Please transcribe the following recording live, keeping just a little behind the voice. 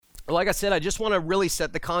Like I said, I just want to really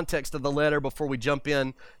set the context of the letter before we jump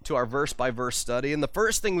in to our verse-by-verse study. And the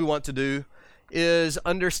first thing we want to do is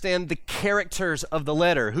understand the characters of the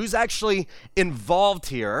letter. Who's actually involved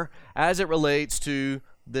here as it relates to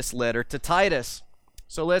this letter to Titus?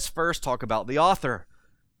 So let's first talk about the author,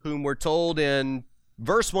 whom we're told in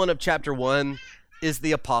verse 1 of chapter 1 is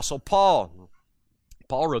the Apostle Paul.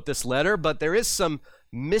 Paul wrote this letter, but there is some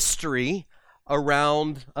mystery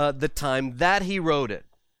around the time that he wrote it.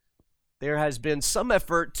 There has been some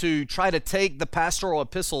effort to try to take the pastoral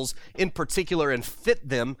epistles in particular and fit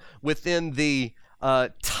them within the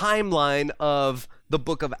timeline of the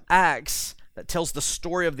book of Acts that tells the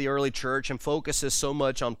story of the early church and focuses so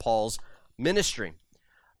much on Paul's ministry.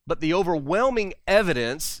 But the overwhelming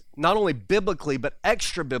evidence, not only biblically but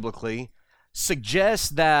extra biblically, suggests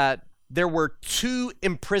that there were 2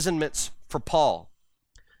 imprisonments for Paul.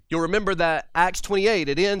 You'll remember that Acts 28,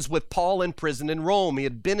 it ends with Paul in prison in Rome. He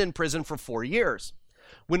had been in prison for 4 years.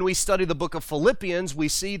 When we study the book of Philippians, we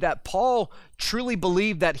see that Paul truly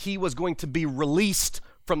believed that he was going to be released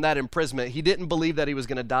from that imprisonment. He didn't believe that he was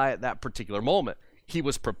going to die at that particular moment. He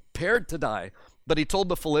was prepared to die, but he told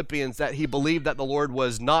the Philippians that he believed that the Lord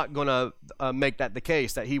was not going to make that the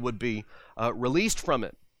case, that he would be released from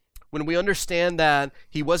it. When we understand that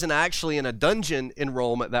he wasn't actually in a dungeon in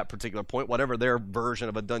Rome at that particular point, whatever their version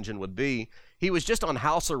of a dungeon would be, he was just on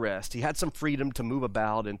house arrest. He had some freedom to move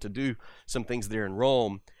about and to do some things there in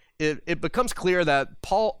Rome. It becomes clear that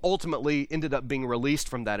Paul ultimately ended up being released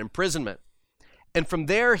from that imprisonment. And from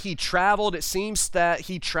there he traveled. It seems that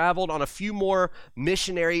he traveled on a few more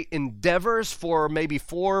missionary endeavors for maybe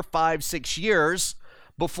 4, 5, 6 years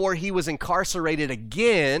before he was incarcerated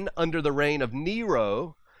again under the reign of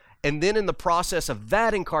Nero. And then in the process of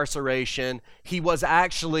that incarceration, he was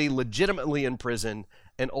actually legitimately in prison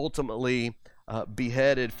and ultimately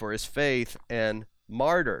beheaded for his faith and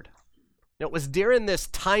martyred. Now, it was during this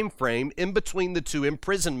time frame in between the 2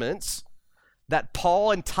 imprisonments that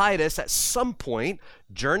Paul and Titus at some point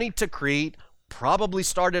journeyed to Crete, probably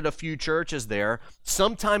started a few churches there,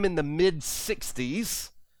 sometime in the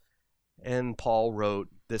mid-60s, and Paul wrote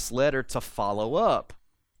this letter to follow up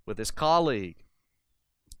with his colleague.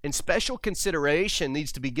 And special consideration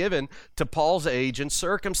needs to be given to Paul's age and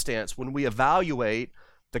circumstance when we evaluate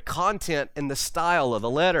the content and the style of the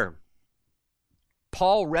letter.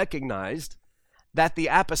 Paul recognized that the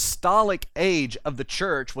apostolic age of the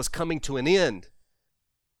church was coming to an end.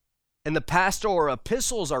 And the pastoral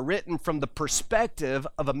epistles are written from the perspective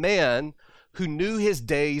of a man who knew his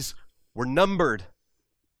days were numbered.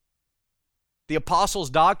 The apostles'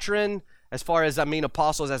 doctrine, as far as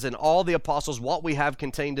apostles, as in all the apostles, what we have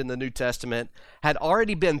contained in the New Testament, had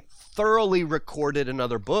already been thoroughly recorded in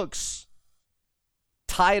other books.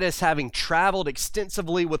 Titus, having traveled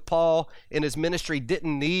extensively with Paul in his ministry,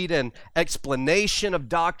 didn't need an explanation of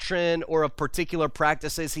doctrine or of particular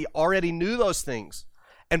practices. He already knew those things.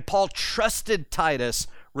 And Paul trusted Titus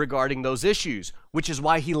regarding those issues, which is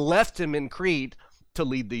why he left him in Crete to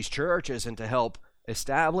lead these churches and to help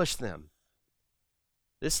establish them.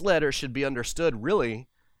 This letter should be understood really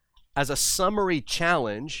as a summary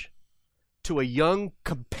challenge to a young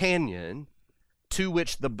companion to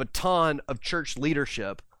which the baton of church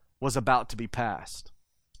leadership was about to be passed.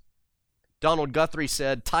 Donald Guthrie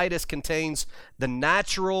said, Titus contains the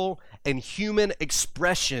natural and human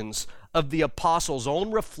expressions of the apostle's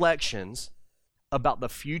own reflections about the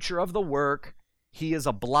future of the work he is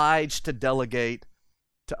obliged to delegate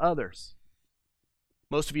to others.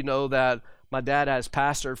 Most of you know that my dad has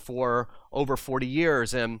pastored for over 40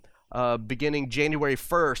 years, and beginning January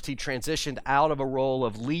 1st, he transitioned out of a role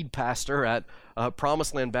of lead pastor at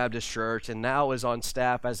Promised Land Baptist Church and now is on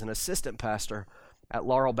staff as an assistant pastor at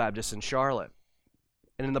Laurel Baptist in Charlotte.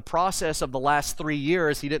 And in the process of the last 3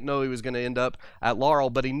 years, he didn't know he was going to end up at Laurel,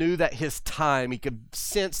 but he knew that his time, he could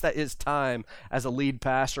sense that his time as a lead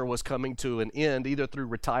pastor was coming to an end, either through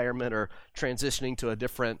retirement or transitioning to a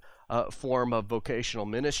different form of vocational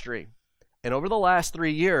ministry. And over the last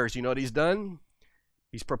 3 years, you know what he's done?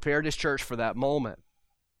 He's prepared his church for that moment.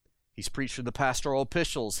 He's preached through the pastoral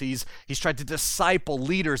epistles. He's tried to disciple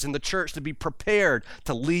leaders in the church to be prepared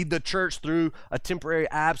to lead the church through a temporary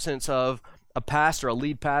absence of a pastor, a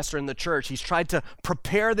lead pastor in the church. He's tried to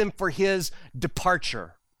prepare them for his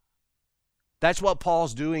departure. That's what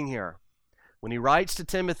Paul's doing here. When he writes to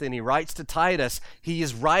Timothy and he writes to Titus, he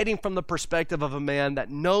is writing from the perspective of a man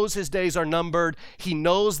that knows his days are numbered. He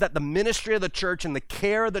knows that the ministry of the church and the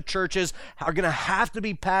care of the churches are going to have to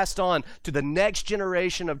be passed on to the next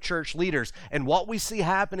generation of church leaders. And what we see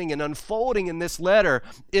happening and unfolding in this letter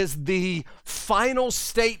is the final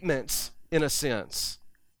statements, in a sense,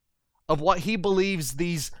 of what he believes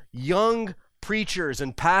these young preachers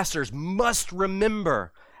and pastors must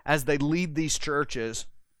remember as they lead these churches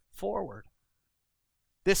forward.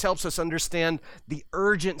 This helps us understand the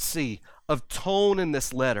urgency of tone in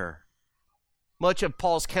this letter. Much of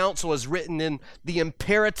Paul's counsel is written in the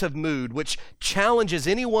imperative mood, which challenges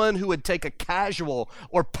anyone who would take a casual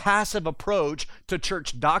or passive approach to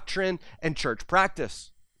church doctrine and church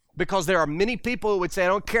practice. Because there are many people who would say, I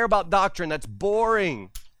don't care about doctrine, that's boring.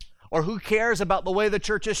 Or who cares about the way the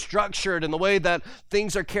church is structured and the way that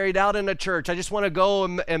things are carried out in a church? I just want to go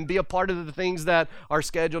and be a part of the things that are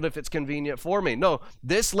scheduled if it's convenient for me. No,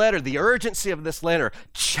 this letter, the urgency of this letter,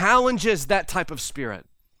 challenges that type of spirit.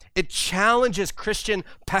 It challenges Christian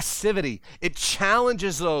passivity. It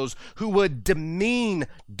challenges those who would demean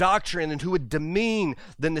doctrine and who would demean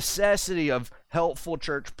the necessity of helpful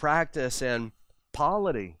church practice and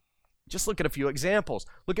polity. Just look at a few examples.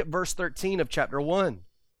 Look at verse 13 of chapter 1.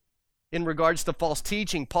 In regards to false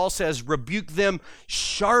teaching, Paul says, rebuke them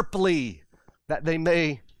sharply that they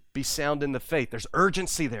may be sound in the faith. There's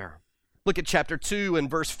urgency there. Look at chapter 2 and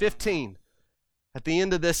verse 15. At the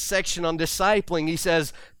end of this section on discipling, he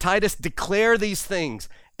says, Titus, declare these things,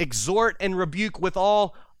 exhort and rebuke with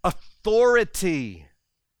all authority.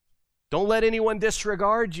 Don't let anyone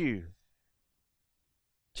disregard you.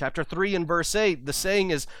 Chapter 3 and verse 8, the saying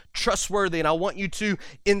is trustworthy, and I want you to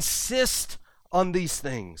insist on these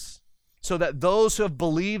things so that those who have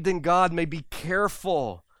believed in God may be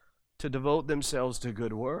careful to devote themselves to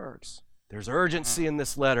good works. There's urgency in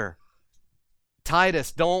this letter.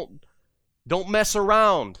 Titus, don't mess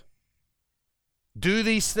around. Do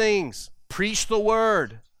these things. Preach the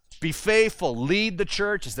word. Be faithful. Lead the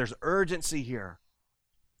churches. There's urgency here.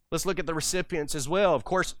 Let's look at the recipients as well. Of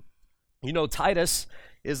course, you know Titus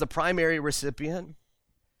is the primary recipient.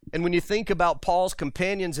 And when you think about Paul's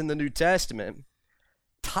companions in the New Testament,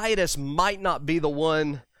 Titus might not be the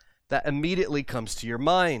one that immediately comes to your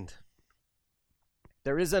mind.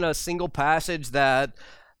 There isn't a single passage that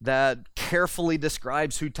carefully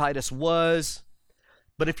describes who Titus was.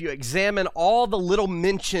 But if you examine all the little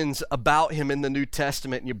mentions about him in the New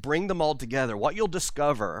Testament and you bring them all together, what you'll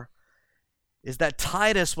discover is that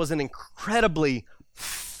Titus was an incredibly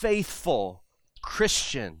faithful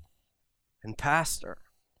Christian and pastor.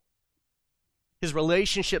 His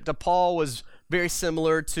relationship to Paul was very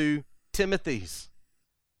similar to Timothy's.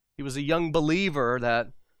 He was a young believer that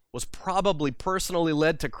was probably personally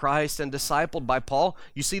led to Christ and discipled by Paul.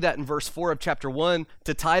 You see that in verse 4 of chapter 1.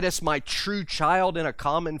 To Titus, my true child in a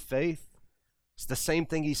common faith. It's the same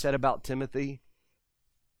thing he said about Timothy.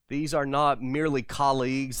 These are not merely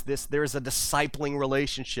colleagues. There's a discipling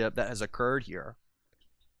relationship that has occurred here.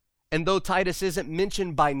 And though Titus isn't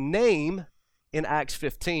mentioned by name in Acts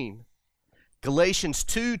 15, Galatians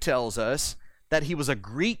 2 tells us that he was a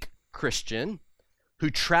Greek Christian who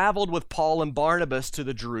traveled with Paul and Barnabas to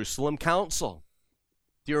the Jerusalem council.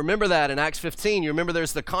 Do you remember that in Acts 15? You remember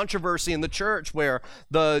there's the controversy in the church where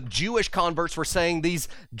the Jewish converts were saying these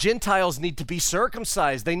Gentiles need to be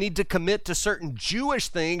circumcised. They need to commit to certain Jewish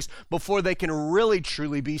things before they can really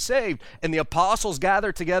truly be saved. And the apostles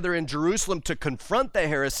gathered together in Jerusalem to confront the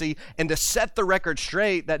heresy and to set the record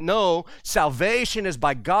straight that no, salvation is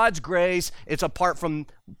by God's grace. It's apart from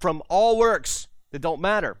all works that don't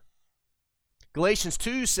matter. Galatians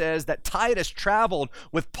 2 says that Titus traveled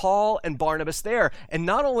with Paul and Barnabas there. And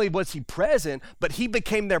not only was he present, but he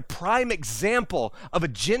became their prime example of a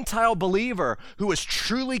Gentile believer who was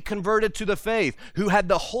truly converted to the faith, who had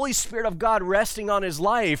the Holy Spirit of God resting on his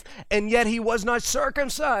life, and yet he was not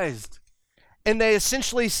circumcised. And they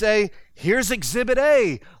essentially say, here's Exhibit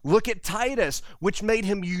A. Look at Titus, which made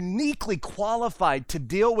him uniquely qualified to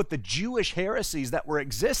deal with the Jewish heresies that were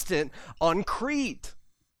existent on Crete.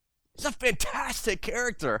 He's a fantastic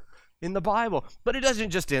character in the Bible, but it doesn't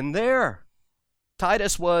just end there.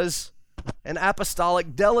 Titus was an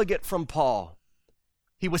apostolic delegate from Paul.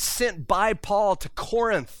 He was sent by Paul to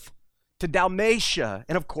Corinth, to Dalmatia,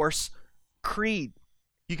 and of course, Crete.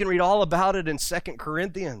 You can read all about it in 2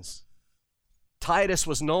 Corinthians. Titus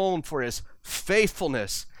was known for his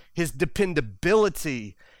faithfulness, his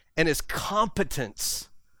dependability, and his competence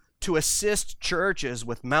to assist churches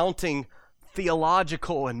with mounting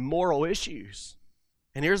theological and moral issues.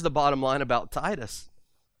 And here's the bottom line about Titus.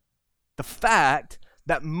 The fact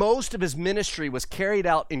that most of his ministry was carried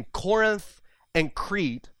out in Corinth and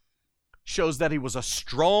Crete shows that he was a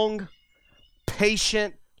strong,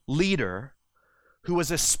 patient leader who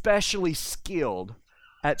was especially skilled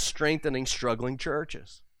at strengthening struggling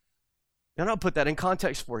churches. Now, I'll put that in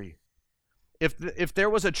context for you. If there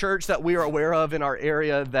was a church that we are aware of in our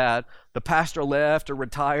area that the pastor left or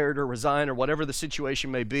retired or resigned or whatever the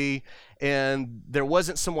situation may be, and there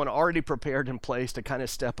wasn't someone already prepared in place to kind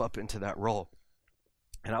of step up into that role.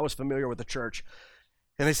 And I was familiar with the church,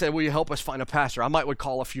 and they said, will you help us find a pastor? I would would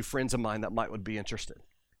a few friends of mine that would be interested.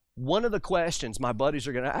 One of the questions my buddies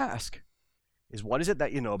are going to ask is, what is it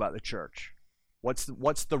that you know about the church? What's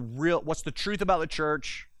the truth about the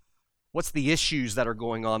church? What's the issues that are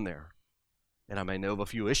going on there? And I may know of a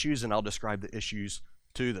few issues, and I'll describe the issues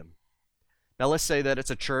to them. Now, let's say that it's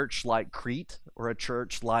a church like Crete or a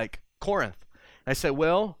church like Corinth. I say,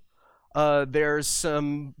 well, there's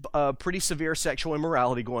some pretty severe sexual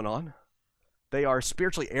immorality going on. They are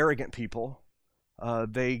spiritually arrogant people.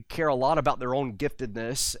 They care a lot about their own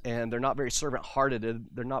giftedness, and they're not very servant-hearted.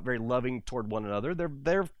 They're not very loving toward one another.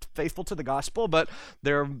 They're faithful to the gospel, but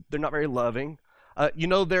they're not very loving.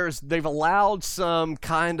 They've allowed some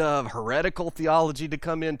kind of heretical theology to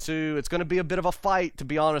come into. It's going to be a bit of a fight, to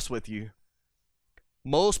be honest with you.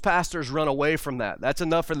 Most pastors run away from that. That's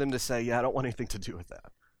enough for them to say, yeah, I don't want anything to do with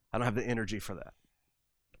that. I don't have the energy for that.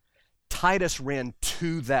 Titus ran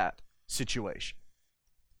to that situation.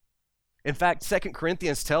 In fact, 2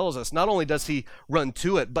 Corinthians tells us not only does he run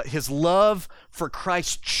to it, but his love for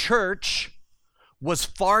Christ's church was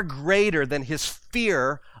far greater than his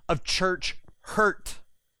fear of church hurt.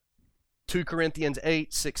 2 Corinthians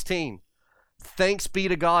 8:16. Thanks be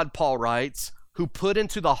to God, Paul writes, who put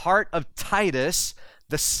into the heart of Titus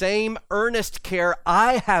the same earnest care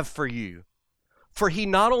I have for you. For he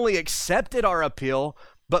not only accepted our appeal,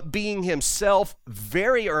 but being himself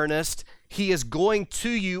very earnest, he is going to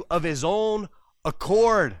you of his own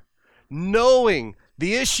accord, knowing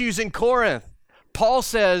the issues in Corinth. Paul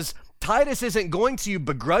says, Titus isn't going to you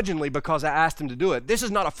begrudgingly because I asked him to do it. This is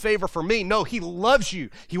not a favor for me. No, he loves you.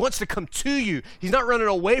 He wants to come to you. He's not running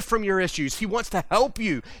away from your issues. He wants to help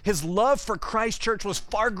you. His love for Christ's church was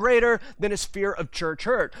far greater than his fear of church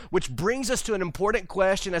hurt, which brings us to an important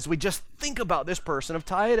question as we just think about this person of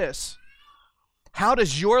Titus. How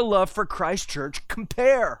does your love for Christ's church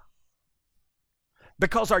compare?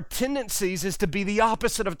 Because our tendencies is to be the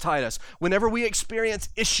opposite of Titus. Whenever we experience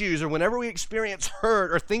issues or whenever we experience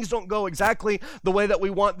hurt or things don't go exactly the way that we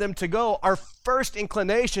want them to go, our first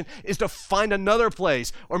inclination is to find another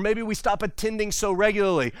place. Or maybe we stop attending so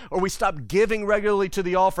regularly, or we stop giving regularly to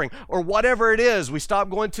the offering, or whatever it is. We stop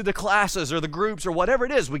going to the classes or the groups or whatever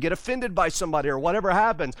it is. We get offended by somebody or whatever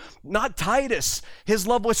happens. Not Titus. His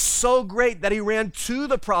love was so great that he ran to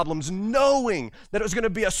the problems knowing that it was going to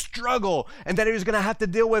be a struggle and that he was going to have to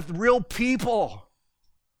deal with real people.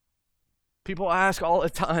 People ask all the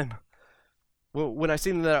time, when I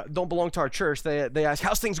see them that don't belong to our church, they ask,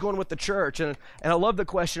 how's things going with the church? And I love the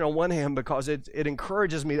question on one hand because it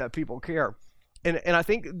encourages me that people care. And I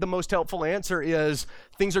think the most helpful answer is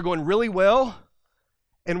things are going really well,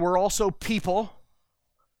 and we're also people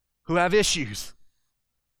who have issues,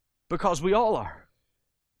 because we all are.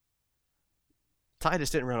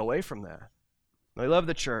 Titus didn't run away from that. He loved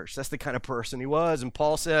the church. That's the kind of person he was. And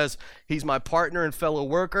Paul says, he's my partner and fellow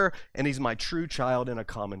worker, and he's my true child in a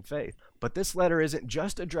common faith. But this letter isn't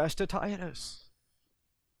just addressed to Titus.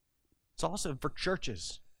 It's also for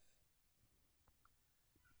churches.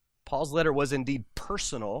 Paul's letter was indeed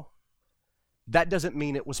personal. That doesn't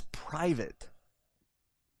mean it was private.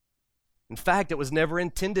 In fact, it was never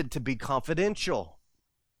intended to be confidential.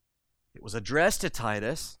 It was addressed to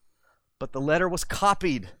Titus, but the letter was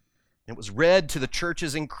copied. It was read to the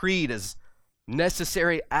churches in Crete as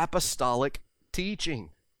necessary apostolic teaching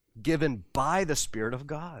given by the Spirit of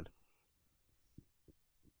God.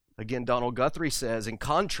 Again, Donald Guthrie says, in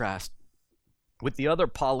contrast with the other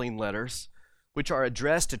Pauline letters, which are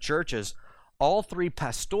addressed to churches, all three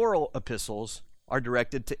pastoral epistles are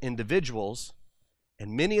directed to individuals,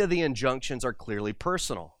 and many of the injunctions are clearly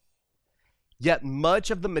personal. Yet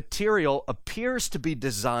much of the material appears to be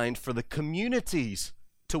designed for the communities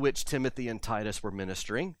to which Timothy and Titus were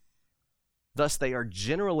ministering. Thus, they are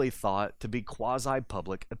generally thought to be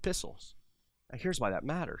quasi-public epistles. Now, here's why that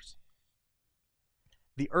matters.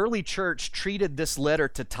 The early church treated this letter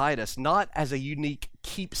to Titus not as a unique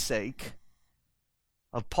keepsake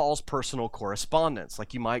of Paul's personal correspondence.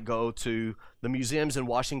 Like you might go to the museums in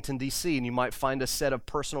Washington, D.C., and you might find a set of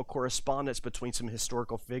personal correspondence between some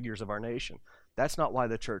historical figures of our nation. That's not why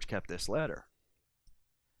the church kept this letter.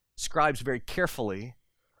 Scribes very carefully,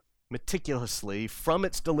 meticulously, from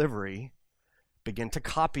its delivery, begin to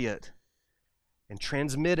copy it and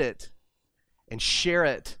transmit it and share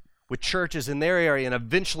it with churches in their area. And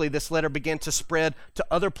eventually this letter began to spread to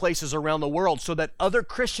other places around the world so that other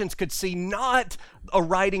Christians could see not a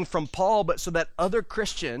writing from Paul, but so that other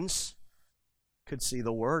Christians could see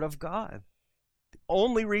the Word of God. The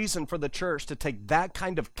only reason for the church to take that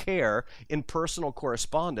kind of care in personal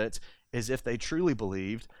correspondence is if they truly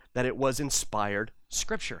believed that it was inspired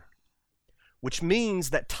Scripture, which means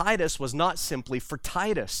that Titus was not simply for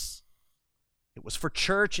Titus. It was for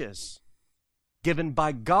churches, given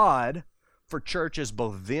by God for churches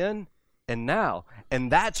both then and now.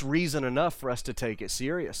 And that's reason enough for us to take it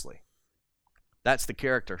seriously. That's the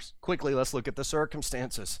characters. Quickly, let's look at the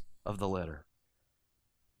circumstances of the letter.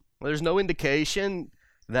 Well, there's no indication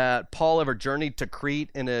that Paul ever journeyed to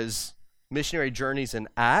Crete in his missionary journeys in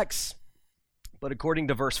Acts. But according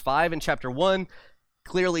to verse 5 in chapter 1,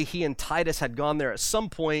 clearly he and Titus had gone there at some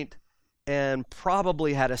point and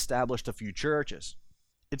probably had established a few churches.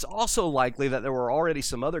 It's also likely that there were already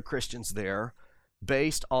some other Christians there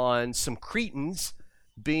based on some Cretans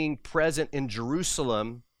being present in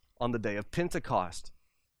Jerusalem on the day of Pentecost.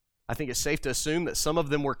 I think it's safe to assume that some of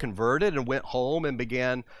them were converted and went home and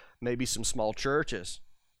began maybe some small churches.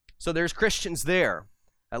 So there's Christians there,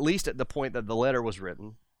 at least at the point that the letter was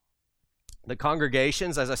written. The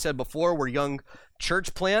congregations, as I said before, were young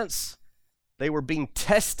church plants. They were being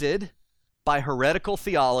tested by heretical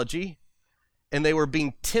theology, and they were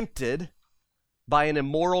being tempted by an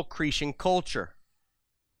immoral Cretan culture.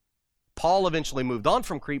 Paul eventually moved on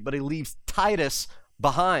from Crete, but he leaves Titus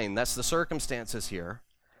behind. That's the circumstances here.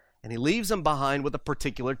 And he leaves him behind with a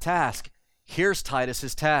particular task. Here's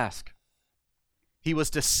Titus's task. He was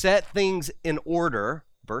to set things in order,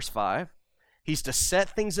 verse 5. He's to set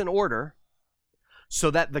things in order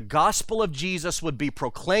so that the gospel of Jesus would be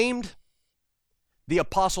proclaimed, the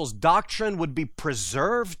apostles' doctrine would be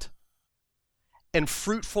preserved, and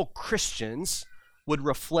fruitful Christians would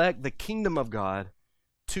reflect the kingdom of God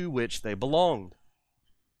to which they belonged.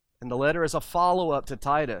 And the letter is a follow-up to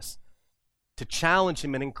Titus to challenge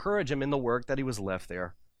him and encourage him in the work that he was left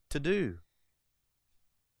there to do.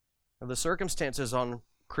 Now, the circumstances on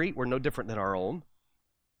Crete were no different than our own.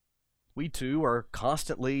 We too are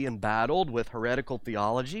constantly embattled with heretical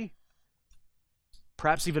theology.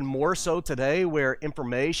 Perhaps even more so today, where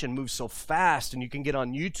information moves so fast and you can get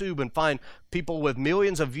on YouTube and find people with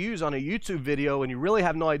millions of views on a YouTube video and you really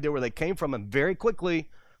have no idea where they came from, and very quickly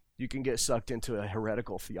you can get sucked into a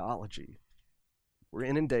heretical theology. We're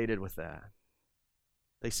inundated with that.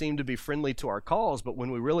 They seem to be friendly to our cause, but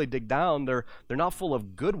when we really dig down, they're not full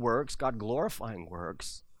of good works, God-glorifying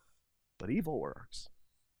works, but evil works.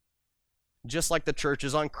 Just like the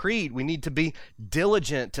churches on Crete, we need to be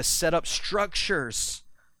diligent to set up structures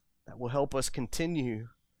that will help us continue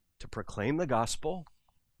to proclaim the gospel,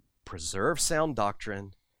 preserve sound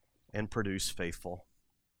doctrine, and produce faithful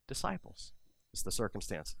disciples. It's the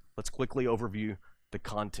circumstance. Let's quickly overview the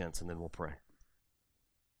contents and then we'll pray.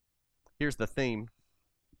 Here's the theme.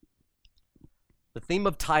 The theme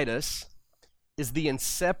of Titus is the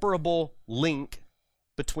inseparable link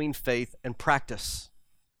between faith and practice,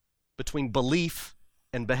 between belief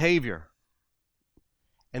and behavior.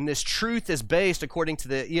 And this truth is based, according to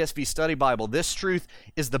the ESV Study Bible, this truth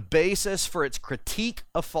is the basis for its critique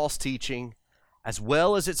of false teaching, as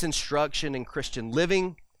well as its instruction in Christian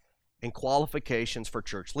living and qualifications for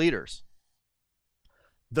church leaders.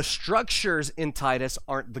 The structures in Titus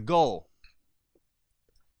aren't the goal.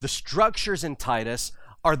 The structures in Titus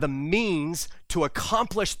are the means to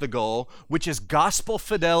accomplish the goal, which is gospel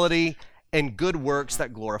fidelity and good works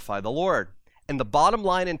that glorify the Lord. And the bottom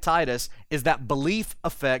line in Titus is that belief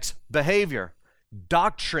affects behavior.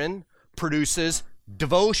 Doctrine produces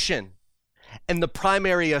devotion. And the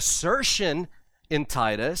primary assertion in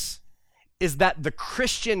Titus is that the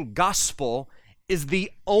Christian gospel is the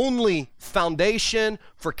only foundation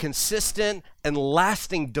for consistent and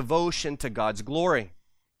lasting devotion to God's glory.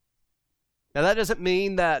 Now, that doesn't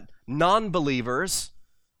mean that non-believers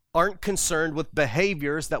aren't concerned with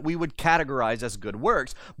behaviors that we would categorize as good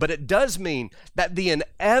works, but it does mean that the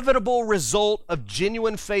inevitable result of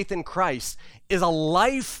genuine faith in Christ is a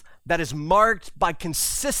life that is marked by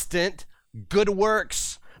consistent good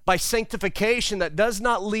works, by sanctification that does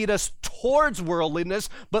not lead us towards worldliness,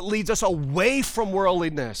 but leads us away from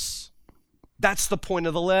worldliness. That's the point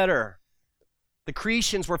of the letter. The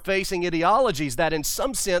Cretans were facing ideologies that in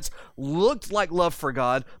some sense looked like love for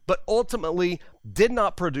God, but ultimately did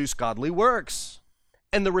not produce godly works.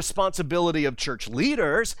 And the responsibility of church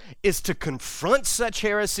leaders is to confront such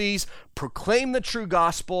heresies, proclaim the true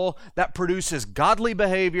gospel that produces godly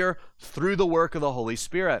behavior through the work of the Holy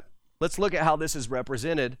Spirit. Let's look at how this is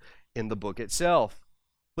represented in the book itself.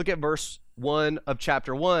 Look at verse 1 of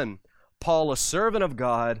chapter 1. Paul, a servant of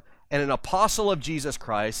God and an apostle of Jesus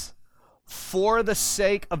Christ, for the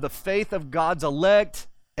sake of the faith of God's elect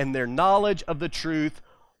and their knowledge of the truth,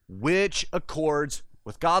 which accords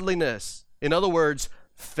with godliness. In other words,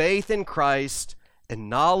 faith in Christ and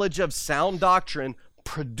knowledge of sound doctrine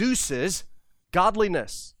produces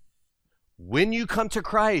godliness. When you come to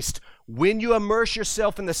Christ, when you immerse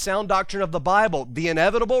yourself in the sound doctrine of the Bible, the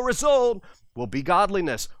inevitable result will be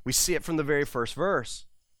godliness. We see it from the very first verse.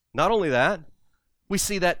 Not only that, we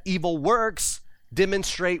see that evil works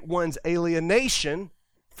demonstrate one's alienation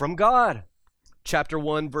from God. Chapter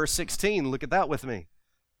 1, verse 16, look at that with me.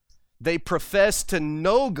 They profess to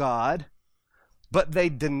know God, but they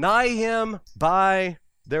deny him by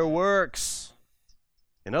their works.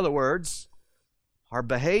 In other words, our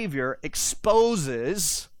behavior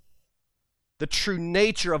exposes the true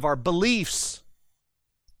nature of our beliefs.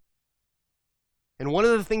 And one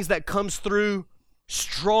of the things that comes through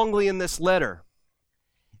strongly in this letter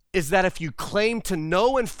is that if you claim to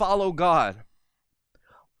know and follow God,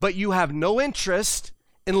 but you have no interest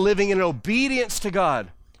in living in obedience to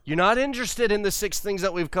God, you're not interested in the 6 things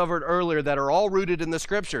that we've covered earlier that are all rooted in the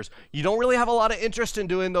scriptures. You don't really have a lot of interest in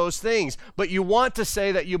doing those things, but you want to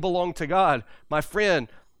say that you belong to God. My friend,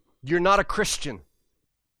 you're not a Christian.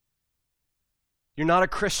 You're not a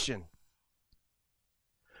Christian.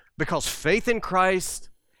 Because faith in Christ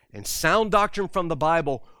and sound doctrine from the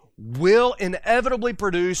Bible will inevitably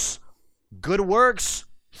produce good works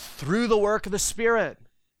through the work of the Spirit.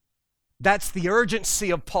 That's the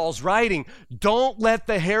urgency of Paul's writing. Don't let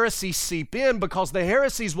the heresy seep in, because the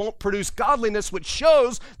heresies won't produce godliness, which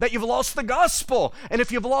shows that you've lost the gospel. And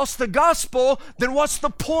if you've lost the gospel, then what's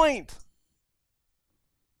the point?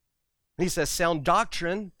 He says sound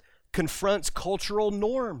doctrine confronts cultural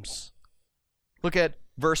norms. Look at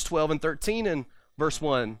verse 12 and 13 in verse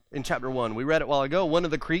 1 in chapter 1. We read it a while ago. One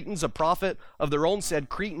of the Cretans, a prophet of their own, said,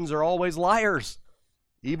 Cretans are always liars,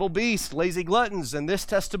 evil beasts, lazy gluttons, and this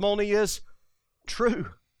testimony is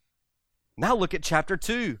true. Now look at chapter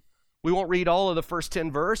 2. We won't read all of the first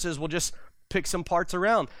 10 verses. We'll just pick some parts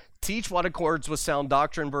around. Teach what accords with sound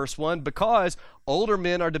doctrine, verse 1, because older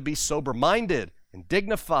men are to be sober-minded and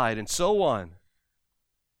dignified and so on.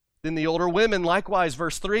 Then the older women, likewise,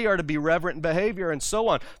 verse 3, are to be reverent in behavior and so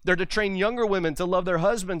on. They're to train younger women to love their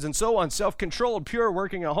husbands and so on, self-controlled, pure,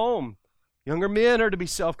 working at home. Younger men are to be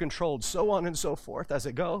self-controlled, so on and so forth as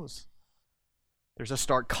it goes. There's a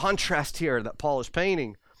stark contrast here that Paul is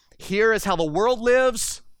painting. Here is how the world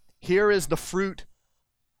lives. Here is the fruit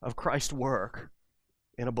of Christ's work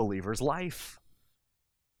in a believer's life.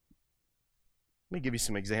 Let me give you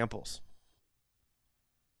some examples.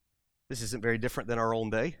 This isn't very different than our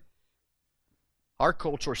own day. Our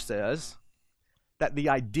culture says that the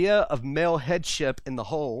idea of male headship in the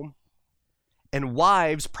home and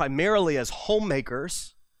wives primarily as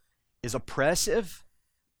homemakers is oppressive,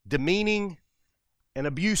 demeaning, and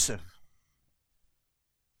abusive.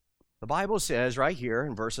 The Bible says right here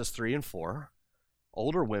in verses 3 and 4,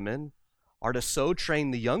 older women are to so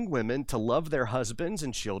train the young women to love their husbands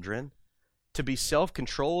and children, to be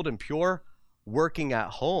self-controlled and pure, working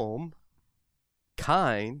at home,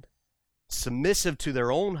 kind, submissive to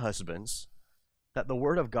their own husbands, that the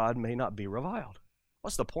word of God may not be reviled.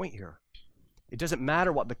 What's the point here? It doesn't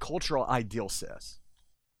matter what the cultural ideal says.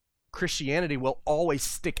 Christianity will always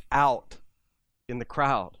stick out in the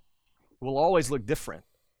crowd. It will always look different.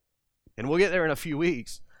 And we'll get there in a few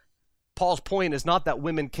weeks. Paul's point is not that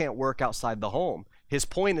women can't work outside the home. His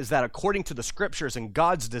point is that according to the scriptures and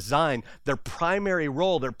God's design, their primary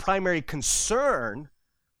role, their primary concern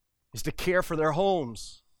is to care for their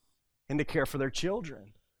homes and to care for their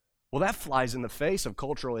children. Well, that flies in the face of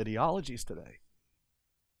cultural ideologies today.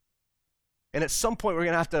 And at some point, we're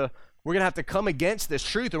going to have to come against this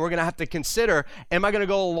truth, and we're going to have to consider, am I going to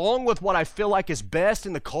go along with what I feel like is best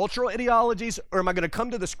in the cultural ideologies, or am I going to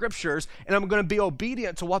come to the scriptures and I'm going to be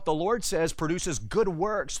obedient to what the Lord says produces good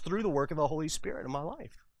works through the work of the Holy Spirit in my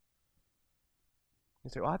life? You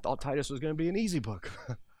say, well, I thought Titus was going to be an easy book.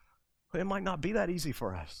 Well, it might not be that easy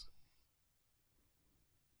for us.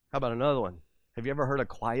 How about another one? Have you ever heard of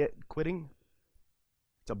quiet quitting?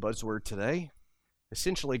 It's a buzzword today.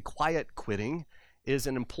 Essentially, quiet quitting is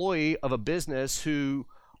an employee of a business who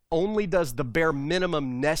only does the bare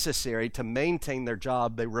minimum necessary to maintain their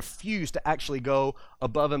job. They refuse to actually go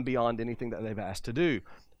above and beyond anything that they've asked to do.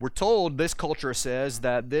 We're told, this culture says,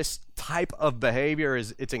 that this type of behavior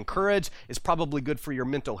it's encouraged, it's probably good for your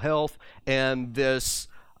mental health, and this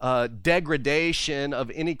degradation of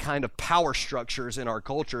any kind of power structures in our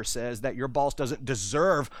culture says that your boss doesn't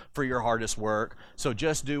deserve for your hardest work, so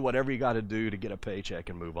just do whatever you got to do to get a paycheck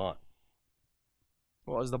and move on.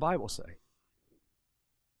 What does the Bible say?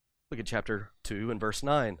 Look at chapter 2 and verse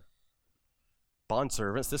 9.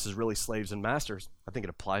 Bondservants, this is really slaves and masters. I think it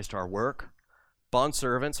applies to our work.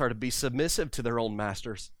 Bondservants are to be submissive to their own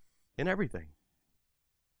masters in everything.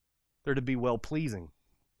 They're to be well-pleasing,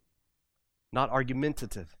 not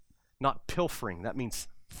argumentative, not pilfering. That means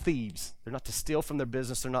thieves. They're not to steal from their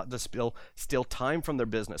business. They're not to steal time from their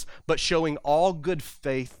business, but showing all good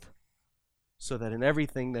faith so that in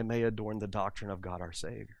everything they may adorn the doctrine of God our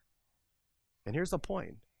Savior. And here's the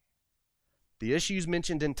point. The issues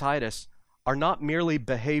mentioned in Titus are not merely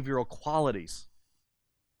behavioral qualities.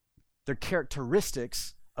 They're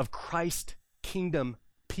characteristics of Christ's kingdom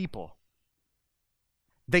people.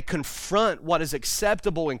 They confront what is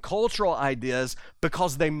acceptable in cultural ideas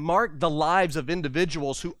because they mark the lives of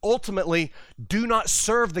individuals who ultimately do not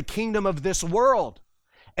serve the kingdom of this world.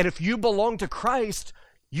 And if you belong to Christ,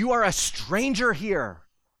 you are a stranger here.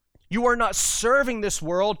 You are not serving this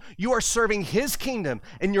world, you are serving His kingdom,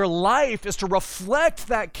 and your life is to reflect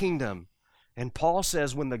that kingdom. And Paul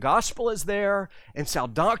says when the gospel is there, and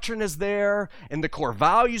sound doctrine is there, and the core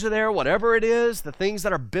values are there, whatever it is, the things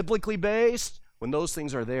that are biblically based, when those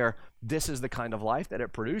things are there, this is the kind of life that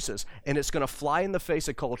it produces. And it's going to fly in the face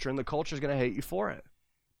of culture, and the culture is going to hate you for it.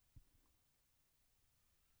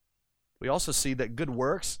 We also see that good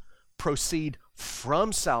works proceed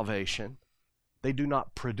from salvation. They do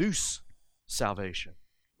not produce salvation.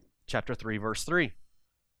 Chapter 3, verse 3.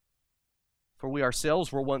 For we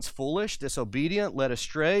ourselves were once foolish, disobedient, led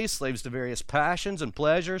astray, slaves to various passions and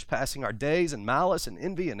pleasures, passing our days in malice and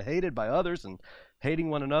envy and hated by others and hating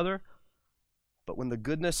one another. But when the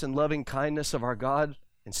goodness and loving kindness of our God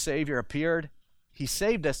and Savior appeared, He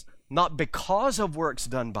saved us not because of works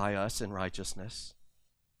done by us in righteousness,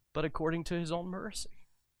 but according to His own mercy.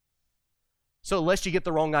 So lest you get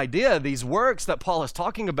the wrong idea, these works that Paul is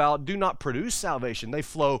talking about do not produce salvation. They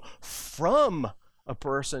flow from a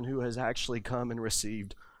person who has actually come and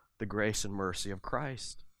received the grace and mercy of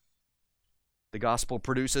Christ. The gospel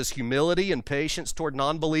produces humility and patience toward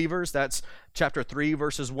non-believers. That's chapter 3,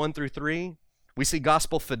 verses 1 through 3. We see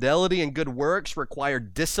gospel fidelity and good works require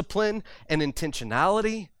discipline and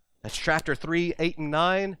intentionality. That's chapter 3, 8, and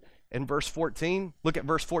 9, and verse 14. Look at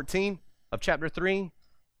verse 14 of chapter 3.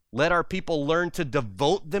 Let our people learn to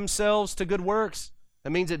devote themselves to good works. That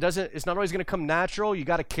means it's not always going to come natural. You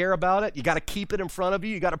got to care about it. You got to keep it in front of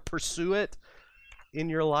you. You got to pursue it in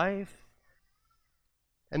your life.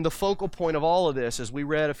 And the focal point of all of this, as we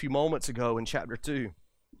read a few moments ago in chapter 2,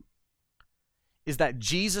 is that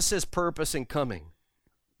Jesus' purpose in coming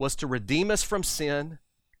was to redeem us from sin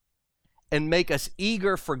and make us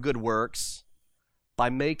eager for good works by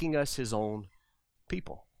making us His own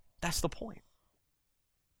people. That's the point.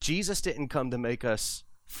 Jesus didn't come to make us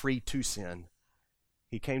free to sin.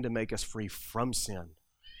 He came to make us free from sin.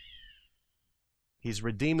 He's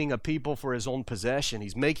redeeming a people for His own possession.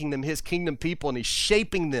 He's making them His kingdom people, and He's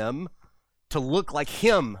shaping them to look like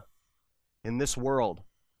Him in this world.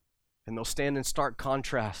 And they'll stand in stark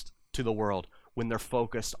contrast to the world when they're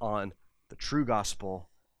focused on the true gospel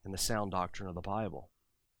and the sound doctrine of the Bible.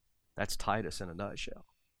 That's Titus in a nutshell.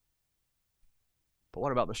 But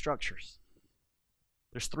what about the structures?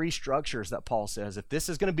 There's 3 structures that Paul says, if this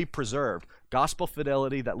is going to be preserved, gospel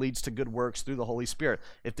fidelity that leads to good works through the Holy Spirit,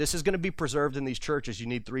 if this is going to be preserved in these churches, you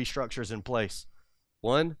need 3 structures in place.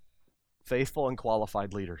 1, faithful and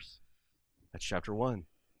qualified leaders. That's chapter 1.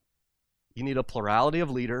 You need a plurality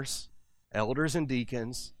of leaders, elders and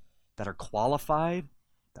deacons, that are qualified,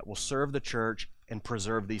 that will serve the church and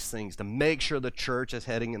preserve these things to make sure the church is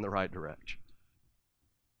heading in the right direction.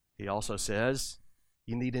 He also says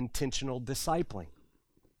you need intentional discipling.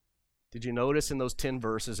 Did you notice in those 10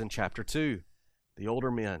 verses in chapter 2, the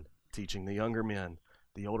older men teaching the younger men,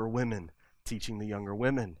 the older women teaching the younger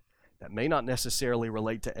women? That may not necessarily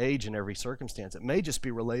relate to age in every circumstance. It may just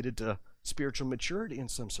be related to spiritual maturity in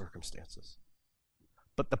some circumstances.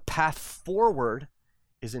 But the path forward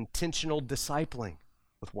is intentional discipling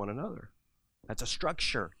with one another. That's a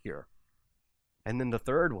structure here. And then the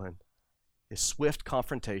third one is swift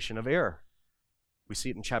confrontation of error. We see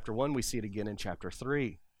it in chapter 1. We see it again in chapter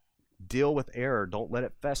 3. Deal with error. Don't let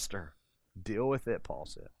it fester. Deal with it, Paul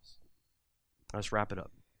says. Let's wrap it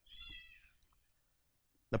up.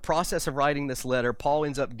 The process of writing this letter, Paul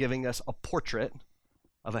ends up giving us a portrait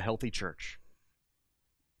of a healthy church.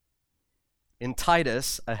 In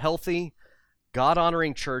Titus, a healthy,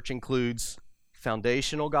 God-honoring church includes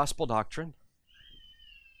foundational gospel doctrine,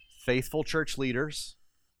 faithful church leaders,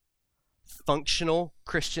 functional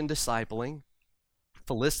Christian discipling,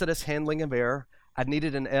 felicitous handling of error. I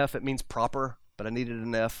needed an F. It means proper, but I needed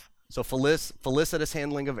an F. So felicitous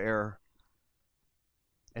handling of error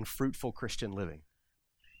and fruitful Christian living.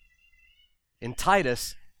 In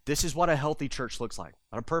Titus, this is what a healthy church looks like.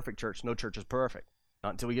 Not a perfect church. No church is perfect.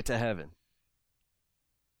 Not until we get to heaven.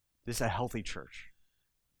 This is a healthy church,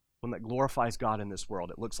 one that glorifies God in this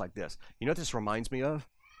world. It looks like this. You know what this reminds me of?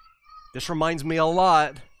 This reminds me a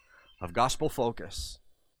lot of gospel focus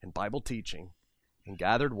and Bible teaching and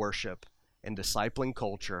gathered worship and discipling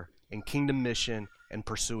culture and kingdom mission and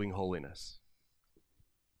pursuing holiness.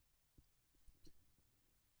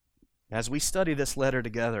 As we study this letter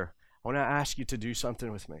together, I want to ask you to do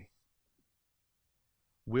something with me.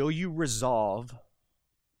 Will you resolve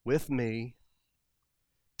with me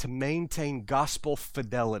to maintain gospel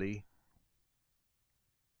fidelity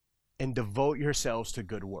and devote yourselves to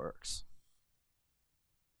good works?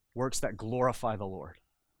 Works that glorify the Lord.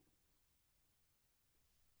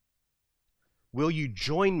 Will you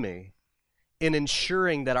join me in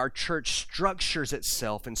ensuring that our church structures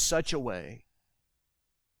itself in such a way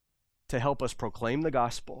to help us proclaim the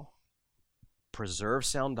gospel, preserve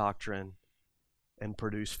sound doctrine, and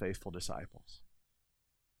produce faithful disciples?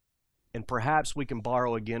 And perhaps we can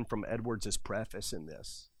borrow again from Edwards' preface in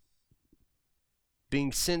this.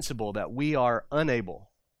 Being sensible that we are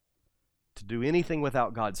unable to do anything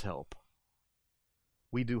without God's help,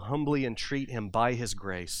 we do humbly entreat Him by His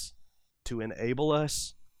grace to enable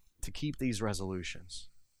us to keep these resolutions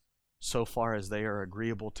so far as they are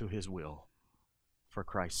agreeable to His will for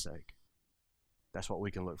Christ's sake. That's what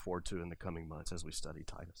we can look forward to in the coming months as we study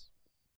Titus.